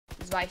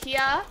right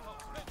here.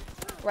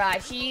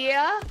 Right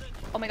here.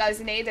 Oh my god, there's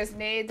a nade, there's a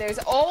nade, there's...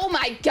 Oh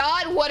my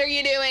god, what are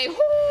you doing?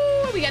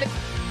 Woo! We gotta...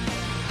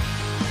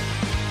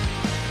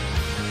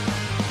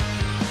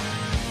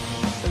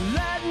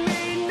 Let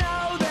me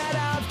know that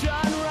I've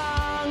done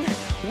wrong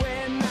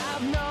when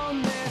I've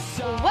known this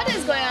so What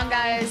is going on,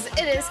 guys?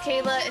 It is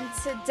Kayla, and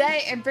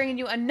today I'm bringing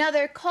you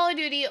another Call of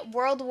Duty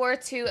World War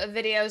II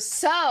video.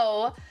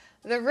 So,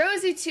 the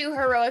ROSIE 2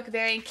 heroic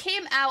variant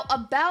came out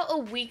about a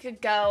week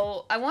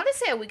ago. I want to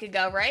say a week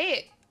ago,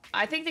 right?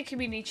 I think the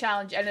community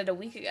challenge ended a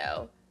week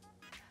ago.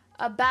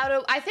 I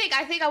think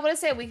I want to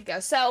say a week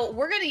ago. So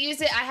we're gonna use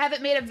it. I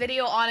haven't made a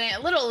video on it,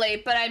 a little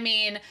late, but I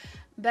mean,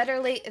 better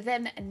late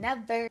than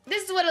never.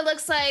 This is what it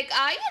looks like.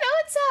 You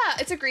know,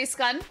 it's a grease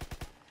gun.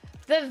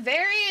 The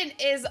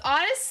variant is,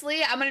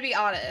 honestly, I'm gonna be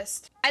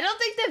honest, I don't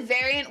think the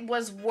variant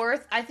was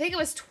worth, I think it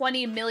was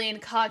 20 million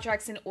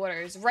contracts and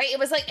orders, right?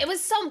 It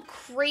was some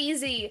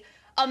crazy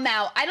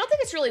amount. I don't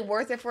think it's really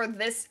worth it for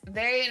this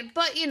variant,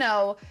 but you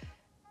know,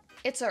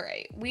 it's all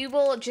right. We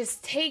will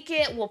just take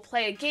it. We'll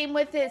play a game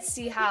with it,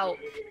 see how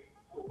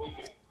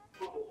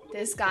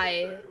this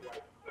guy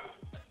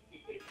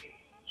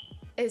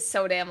is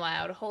so damn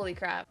loud. Holy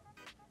crap.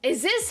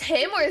 Is this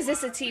him or is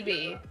this a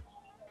TB?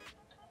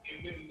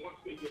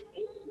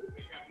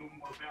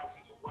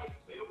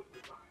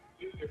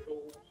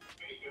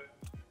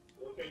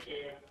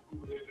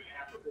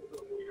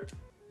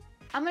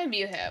 I'm gonna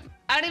mute him.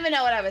 I don't even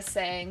know what I was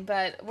saying,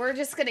 but we're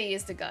just gonna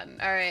use the gun.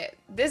 All right,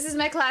 this is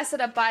my class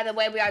setup, by the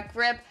way. We got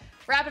grip,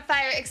 rapid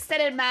fire,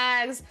 extended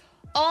mags,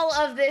 all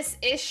of this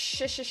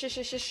ish.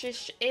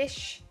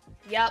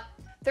 Yep.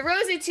 The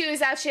ROSIE 2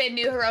 is actually a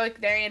new heroic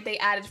variant they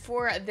added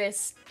for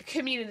this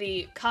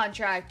community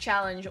contract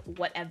challenge,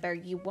 whatever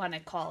you want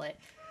to call it.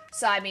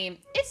 So, I mean,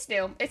 it's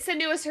new. It's the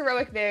newest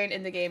heroic variant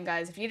in the game,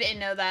 guys. If you didn't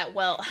know that,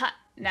 well,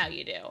 now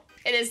you do.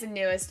 It is the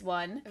newest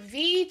one.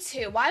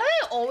 V2. Why do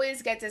I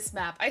always get this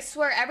map? I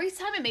swear, every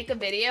time I make a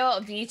video,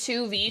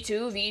 V2,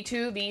 V2,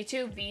 V2,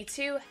 V2,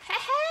 V2.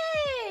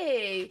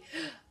 Hey!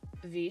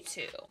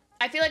 V2.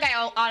 I feel like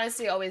I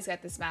honestly always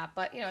get this map,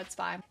 but, you know, it's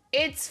fine.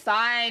 It's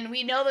fine.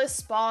 We know the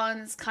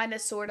spawns, kind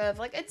of, sort of.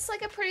 Like, it's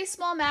like a pretty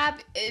small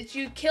map. If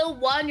you kill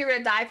one, you're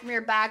gonna die from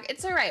your back.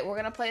 It's all right. We're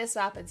gonna play this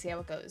map and see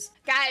how it goes.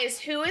 Guys,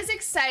 who is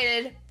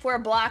excited for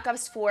Black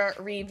Ops 4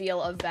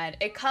 reveal event?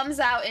 It comes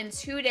out in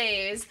 2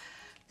 days.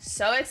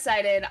 So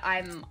excited.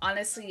 I'm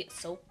honestly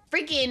so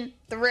freaking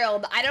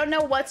thrilled. I don't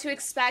know what to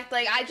expect.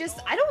 Like, I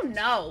don't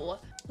know.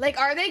 Like,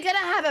 are they gonna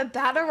have a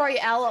battle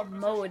royale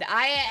mode?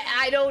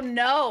 I don't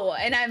know,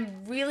 and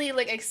I'm really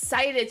like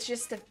excited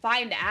just to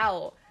find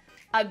out.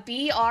 A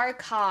BR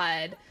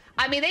COD.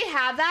 I mean, they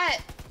have that.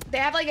 They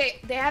have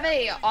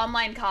a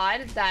online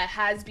COD that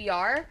has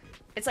BR.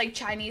 It's like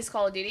Chinese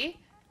Call of Duty.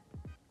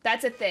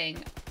 That's a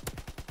thing.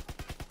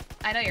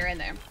 I know you're in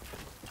there,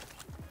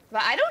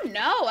 but I don't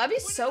know. That'd be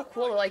so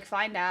cool to like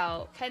find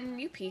out. Can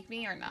you peek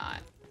me or not?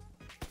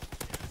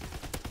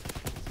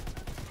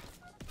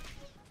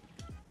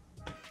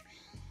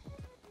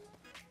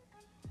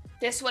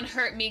 This one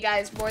hurt me,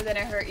 guys, more than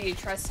it hurt you,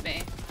 trust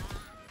me.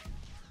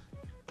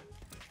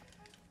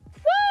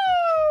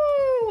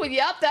 Woo!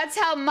 Yep, that's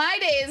how my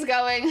day is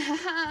going.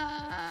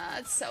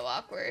 It's so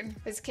awkward.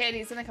 This kid,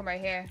 he's gonna come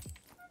right here.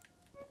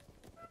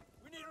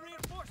 We need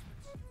reinforcements.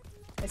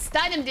 I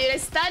stunned him, dude, I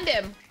stunned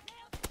him.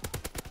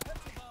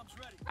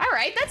 All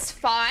right, that's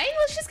fine.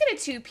 Let's just get a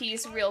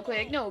 2-piece real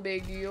quick, no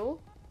big deal.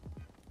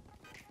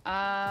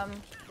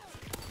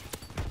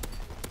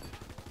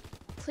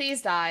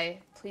 Please die.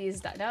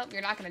 Please die. Nope,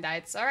 you're not gonna die.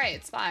 It's all right.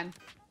 It's fine.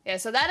 Yeah,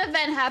 so that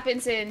event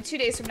happens in 2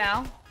 days from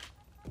now.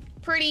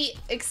 Pretty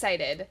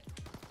excited.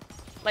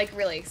 Like,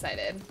 really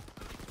excited.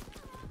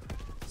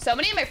 So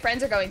many of my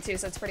friends are going too,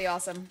 so it's pretty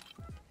awesome.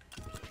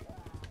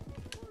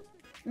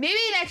 Maybe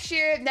next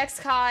year,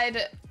 next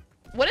COD.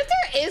 What if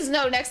there is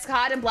no next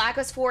COD and Black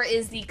Ops 4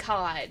 is the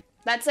COD?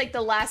 That's like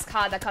the last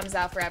COD that comes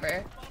out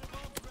forever.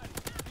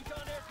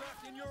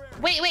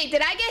 Wait,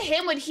 did I get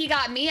him when he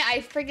got me? I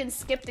freaking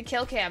skipped the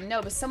kill cam.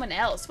 No, but someone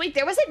else. Wait,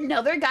 there was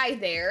another guy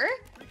there?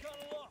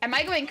 Am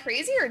I going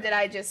crazy or did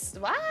I just,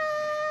 what?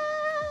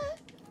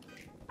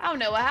 I don't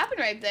know what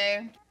happened right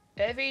there.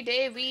 Every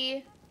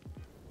day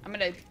I'm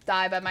gonna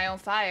die by my own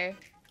fire.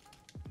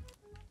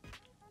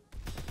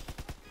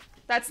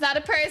 That's not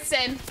a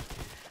person.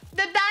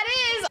 That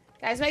is.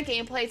 Guys, my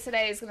gameplay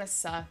today is gonna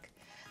suck.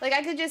 Like,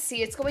 I could just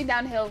see it's going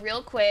downhill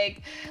real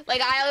quick.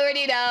 Like, I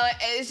already know,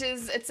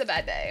 it's a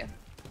bad day.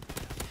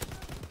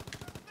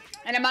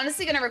 And I'm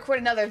honestly gonna record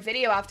another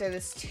video after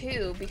this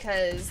too,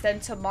 because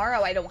then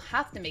tomorrow I don't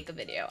have to make a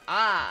video.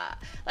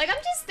 Like,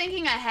 I'm just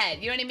thinking ahead,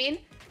 you know what I mean?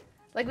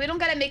 Like, we don't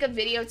gotta make a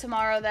video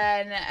tomorrow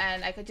then,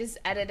 and I could just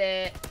edit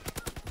it.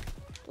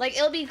 Like,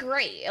 it'll be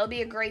great. It'll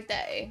be a great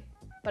day.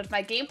 But if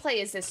my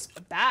gameplay is this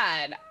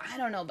bad, I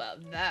don't know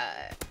about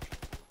that.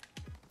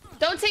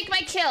 Don't take my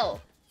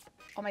kill!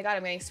 Oh my god,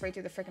 I'm getting straight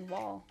through the freaking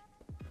wall.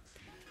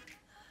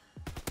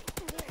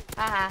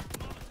 Haha.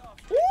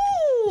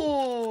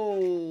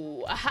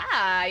 Ooh!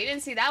 Aha! You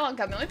didn't see that one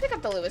coming. Let me pick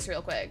up the Lewis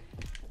real quick.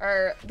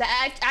 Or the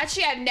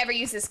actually I've never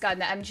used this gun,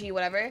 the MG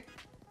whatever.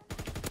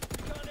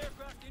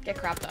 Get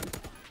crapped on.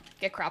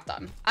 Get crapped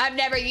on. I've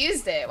never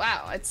used it.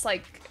 Wow, it's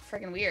like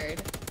freaking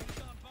weird.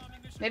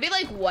 Maybe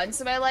like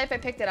once in my life I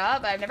picked it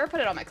up, but I've never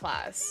put it on my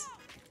class.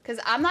 Cause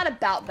I'm not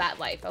about that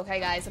life, okay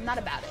guys? I'm not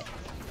about it.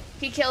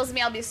 If he kills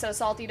me, I'll be so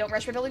salty. Don't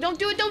rush my building. Don't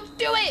do it, don't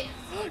do it!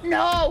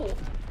 No!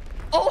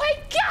 Oh, I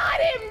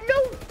got him!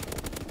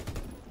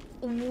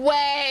 No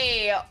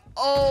way!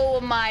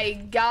 Oh my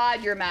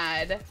god, you're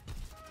mad.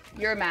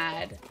 You're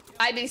mad.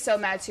 I'd be so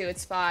mad too,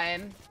 it's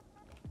fine.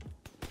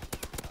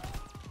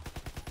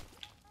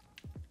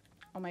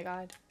 Oh my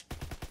god.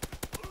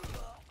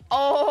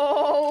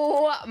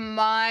 Oh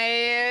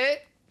my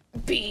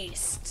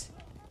beast.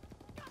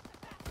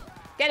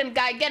 Get him,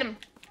 guy, get him.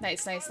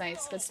 Nice, nice,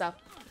 nice. Good stuff.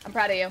 I'm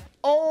proud of you.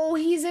 Oh,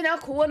 he's in a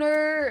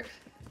corner.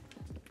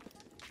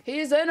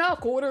 He's in a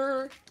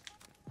corner.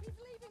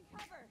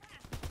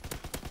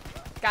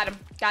 Got him,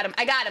 got him.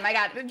 I got him, I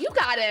got him. You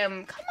got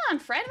him. Come on,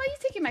 friend. Why are you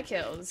taking my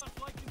kills?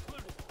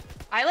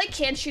 I like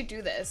can't shoot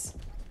through this.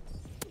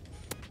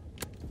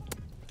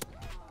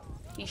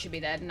 He should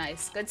be dead.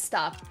 Nice. Good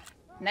stuff.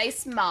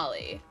 Nice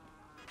molly.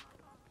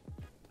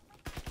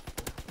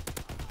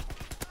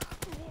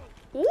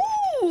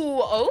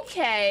 Ooh,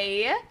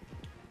 okay.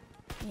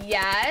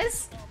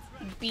 Yes.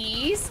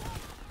 Beast.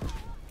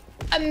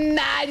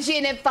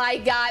 Imagine if I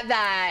got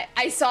that.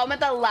 I saw him at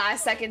the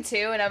last second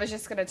too, and I was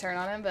just gonna turn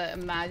on him, but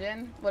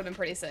imagine. Would have been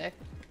pretty sick.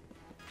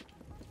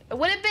 It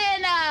would have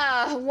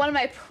been one of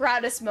my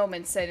proudest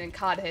moments in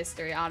COD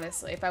history,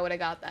 honestly, if I would have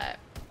got that.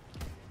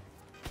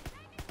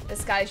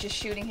 This guy's just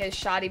shooting his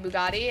shoddy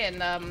Bugatti,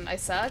 and I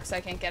suck, so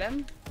I can't get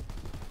him.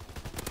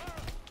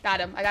 Got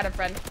him. I got him,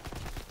 friend.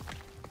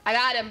 I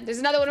got him. There's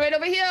another one right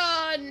over here.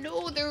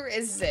 No, there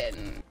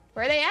isn't.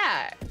 Where are they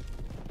at?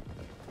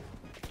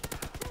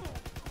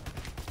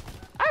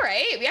 All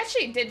right, we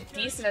actually did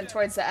decent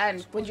towards the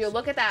end. Would you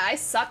look at that? I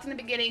sucked in the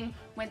beginning,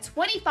 went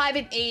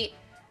 25-8.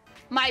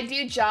 My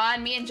dude,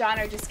 John, me and John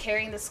are just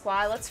carrying the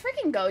squad. Let's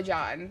freaking go,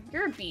 John.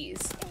 You're a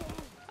beast.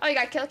 Oh, you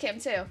got kill cam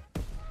too.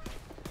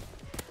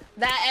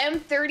 That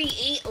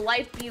M38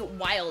 life be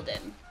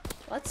wildin'.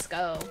 Let's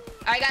go. All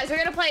right, guys, we're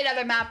gonna play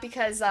another map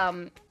because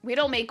we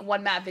don't make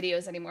one map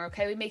videos anymore,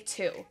 okay? We make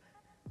two.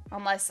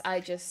 Unless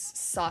I just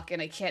suck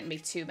and I can't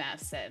make two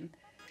maps then.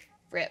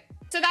 Rip.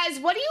 So guys,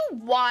 what do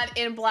you want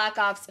in Black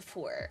Ops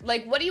 4?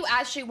 Like, what do you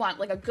actually want?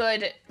 Like a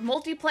good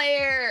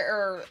multiplayer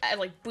or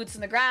like boots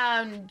on the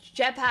ground,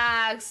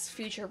 jetpacks,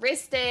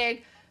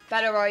 futuristic,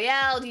 battle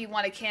royale? Do you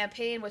want a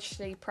campaign, which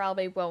they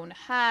probably won't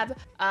have?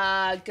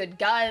 Good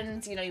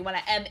guns, you know, you want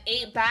an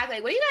M8 back?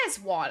 Like, what do you guys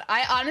want?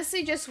 I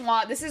honestly just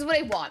want, this is what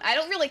I want. I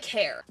don't really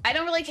care. I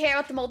don't really care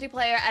about the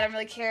multiplayer. I don't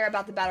really care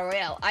about the battle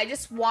royale. I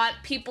just want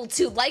people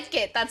to like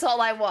it. That's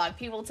all I want.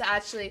 People to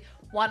actually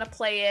want to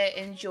play it,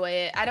 enjoy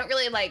it. I don't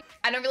really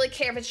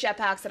care if it's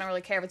jetpacks. I don't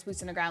really care if it's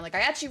boots on the ground. Like, I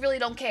actually really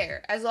don't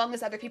care. As long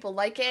as other people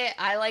like it,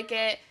 I like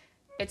it,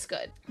 it's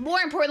good. More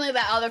importantly,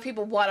 that other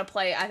people want to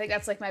play. I think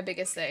that's like my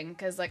biggest thing.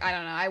 Because like, I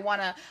don't know, I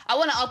want to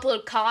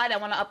upload COD. I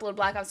want to upload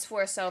Black Ops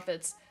 4. So if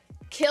it's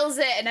kills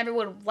it and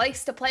everyone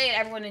likes to play it,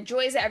 everyone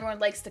enjoys it, everyone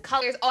likes the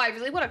colors. Oh, I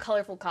really want a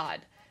colorful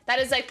COD. That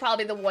is like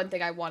probably the one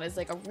thing I want, is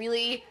like a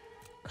really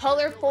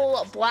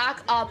colorful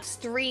Black Ops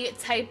 3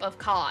 type of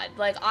COD.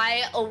 Like,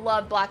 I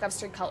love Black Ops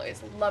 3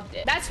 colors. Loved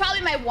it. That's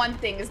probably my one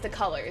thing, is the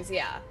colors,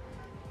 yeah.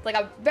 Like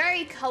a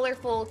very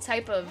colorful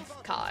type of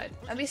COD.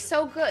 That'd be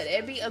so good.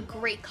 It'd be a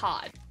great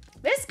COD.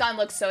 This gun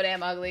looks so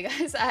damn ugly,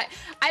 guys.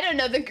 I don't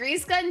know. The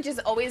grease gun just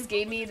always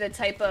gave me the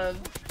type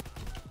of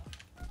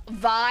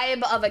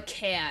vibe of a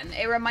can.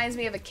 It reminds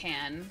me of a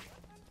can.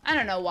 I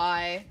don't know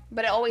why,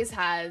 but it always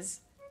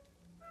has.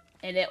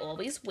 And it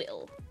always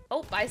will.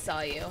 Oh, I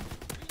saw you.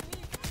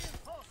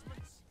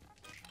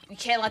 You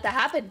can't let that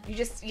happen.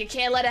 You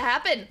can't let it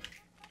happen.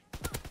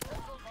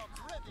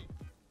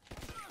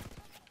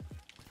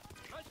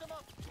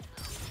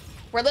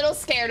 We're a little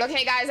scared.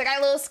 Okay, guys, I got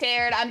a little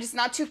scared. I'm just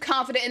not too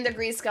confident in the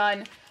grease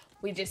gun.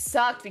 We just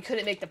sucked. We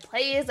couldn't make the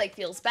plays. Like,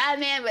 feels bad,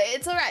 man, but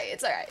it's all right.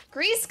 It's all right.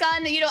 Grease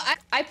gun, you know,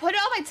 I put it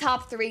on my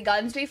top 3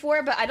 guns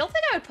before, but I don't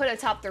think I would put it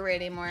top 3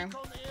 anymore.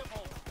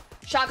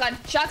 Shotgun.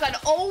 Shotgun.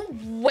 Oh,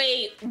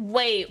 wait.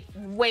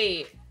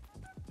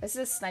 This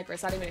is a sniper.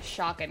 It's not even a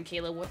shotgun,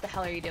 Kaylur. What the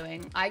hell are you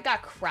doing? I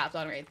got crapped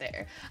on right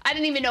there. I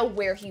didn't even know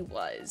where he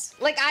was.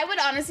 Like, I would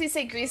honestly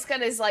say grease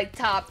gun is like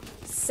top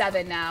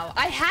 7 now.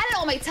 I had it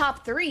on my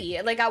top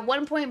 3. Like, at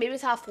one point, maybe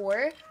top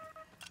 4.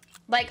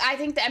 Like, I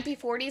think the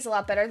MP40 is a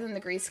lot better than the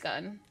grease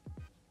gun.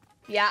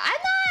 Yeah, I'm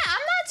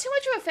not too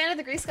much of a fan of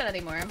the grease gun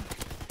anymore.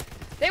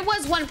 There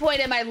was one point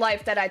in my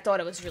life that I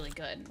thought it was really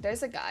good.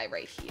 There's a guy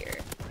right here.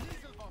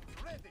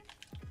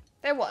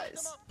 There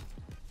was.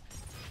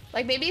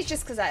 Like, maybe it's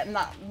just because I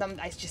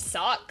just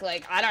suck.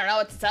 Like, I don't know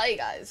what to tell you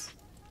guys.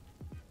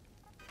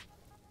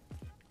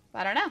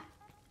 I don't know.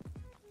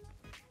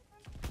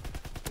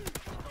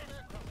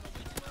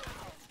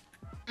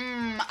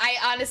 I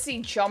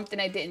honestly jumped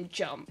and I didn't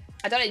jump.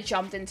 I thought I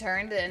jumped and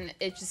turned and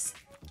it just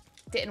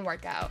didn't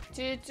work out.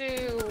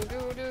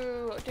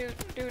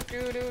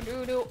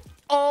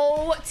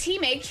 Oh,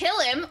 teammate, kill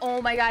him.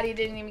 Oh my god, he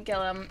didn't even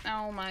kill him.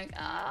 Oh my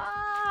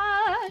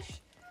gosh.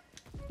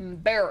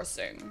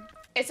 Embarrassing.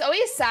 It's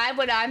always sad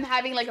when I'm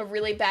having like a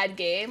really bad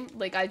game,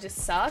 like I just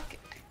suck,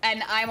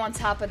 and I'm on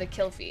top of the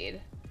kill feed.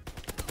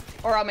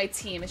 Or on my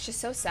team. It's just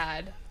so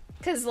sad.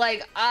 Cause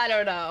like, I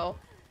don't know.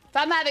 If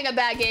I'm having a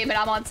bad game and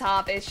I'm on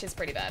top, it's just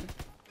pretty bad.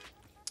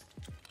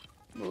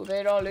 Move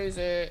it or lose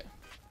it.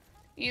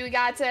 You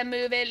got to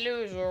move it,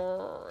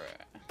 loser.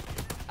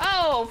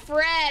 Oh,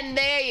 friend,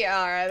 there you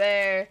are.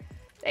 There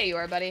you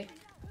are, buddy.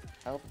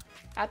 Oh,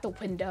 at the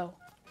window.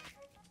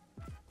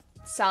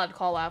 Solid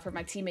call out for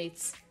my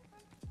teammates.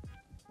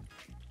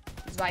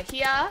 He's right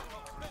here.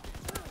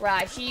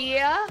 Right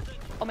here.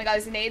 Oh my god,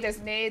 there's a nade, there's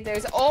a nade,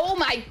 there's... Oh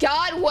my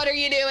god, what are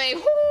you doing?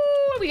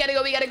 Woo! We gotta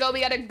go, we gotta go,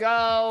 we gotta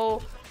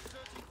go.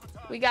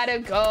 We gotta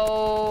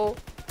go.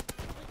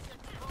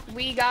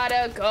 We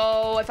gotta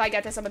go. If I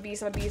get this, I'm a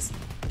beast, I'm a beast.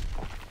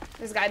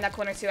 There's a guy in that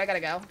corner too, I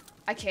gotta go.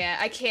 I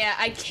can't, I can't,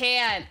 I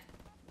can't.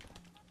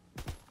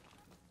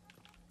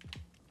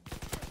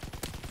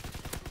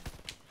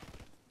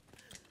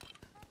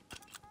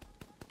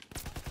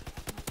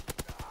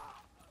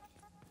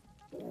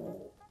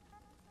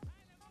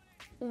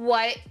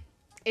 What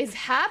is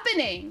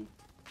happening?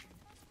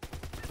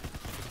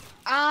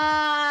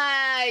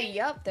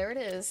 Yep, there it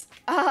is.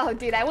 Oh,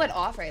 dude, I went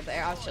off right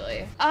there,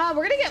 actually.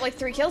 We're gonna get like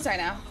 3 kills right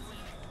now.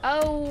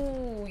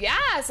 Oh,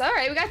 yes, all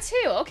right, we got 2.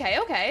 Okay,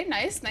 okay,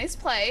 nice, nice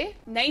play.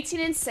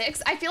 19 and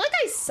 6. I feel like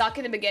I suck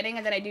in the beginning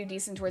and then I do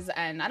decent towards the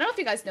end. I don't know if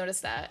you guys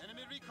noticed that.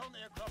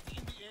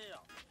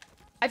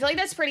 I feel like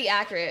that's pretty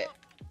accurate.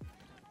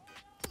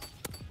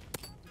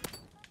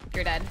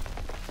 You're dead.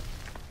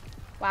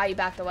 Wow, you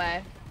backed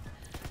away.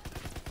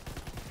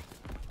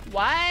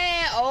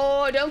 Why?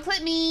 Oh, don't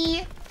clip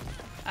me.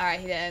 All right,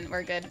 he didn't.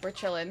 We're good. We're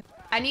chilling.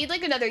 I need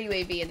like another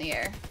UAV in the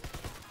air.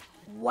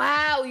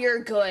 Wow, you're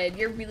good.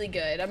 You're really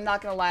good. I'm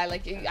not gonna lie.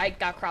 Like, I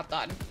got cropped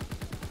on.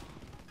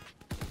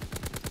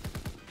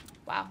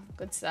 Wow,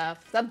 good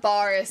stuff. The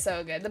bar is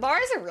so good. The bar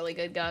is a really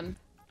good gun.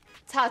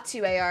 Top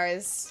 2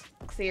 ARs.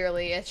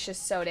 Clearly, it's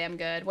just so damn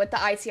good. With the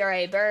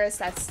ITRA burst,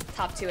 that's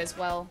top 2 as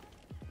well.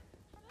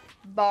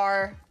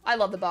 Bar. I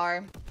love the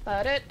bar.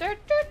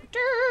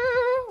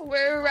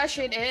 We're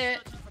rushing it.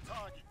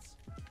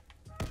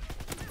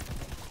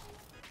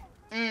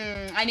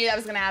 I knew that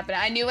was gonna happen.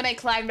 I knew when I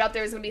climbed up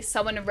there was gonna be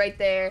someone right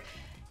there.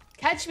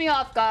 Catch me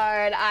off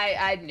guard.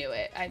 I knew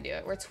it. I knew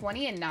it. We're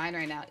 20 and 9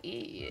 right now.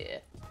 Yeah.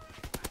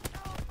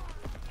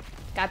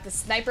 Got the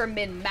sniper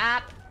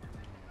mid-map.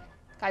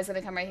 Guy's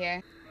gonna come right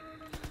here.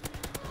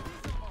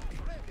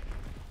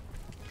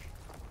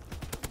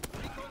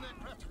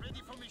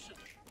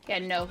 He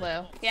had no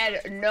clue. He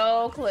had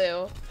no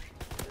clue.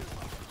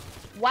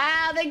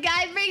 Wow, the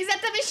guy brings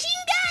out the machine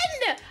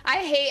gun! I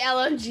hate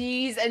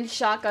LMGs and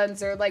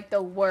shotguns are like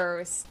the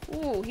worst.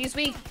 Ooh, he's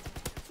weak.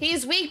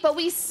 He's weak, but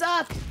we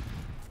suck.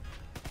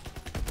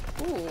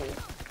 Ooh.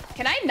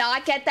 Can I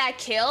not get that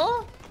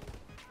kill?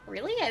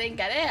 Really? I didn't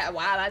get it?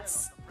 Wow,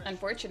 that's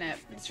unfortunate.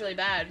 It's really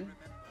bad.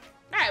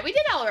 All right, we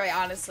did all right,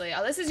 honestly.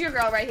 Oh, this is your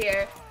girl right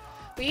here.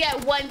 We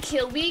get 1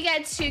 kill. We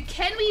get 2.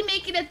 Can we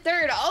make it a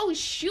 3rd? Oh,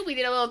 shoot. We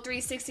did a little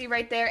 360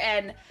 right there.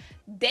 And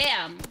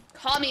damn,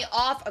 caught me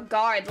off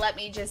guard. Let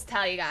me just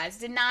tell you guys.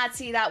 Did not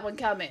see that one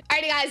coming.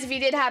 Alrighty, guys. If you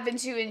did happen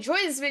to enjoy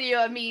this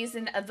video of me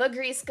using the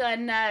grease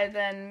gun,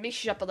 then make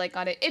sure you drop a like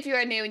on it. If you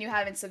are new and you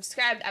haven't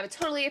subscribed, I would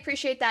totally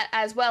appreciate that,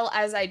 as well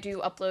as I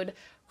do upload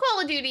Call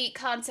of Duty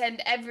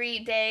content every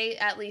day,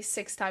 at least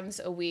 6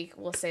 times a week.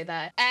 We'll say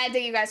that. And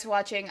thank you guys for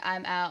watching.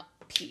 I'm out.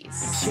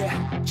 Peace.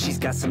 Yeah, she's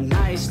got some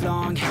nice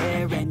long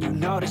hair, and you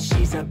know that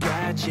she's a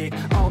bad chick.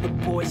 All the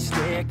boys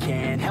stare,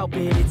 can't help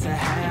it, it's a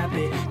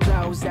habit.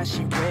 Clothes that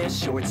she wears,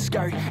 short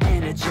skirt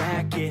and a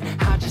jacket.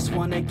 I just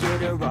wanna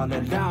get her all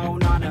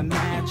alone on a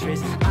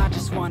mattress. I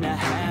just wanna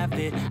have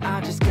it,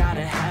 I just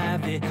gotta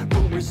have it.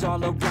 Rumors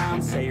all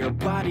around say her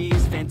body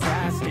is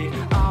fantastic.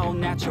 All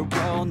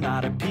natural,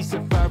 not a piece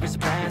of fur is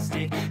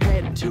plastic.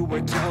 Head to her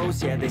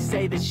toes, yeah, they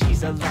say that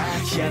she's a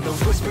latch. Yeah, the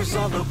whispers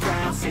all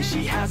around say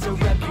she has a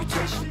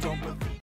reputation. Don't believe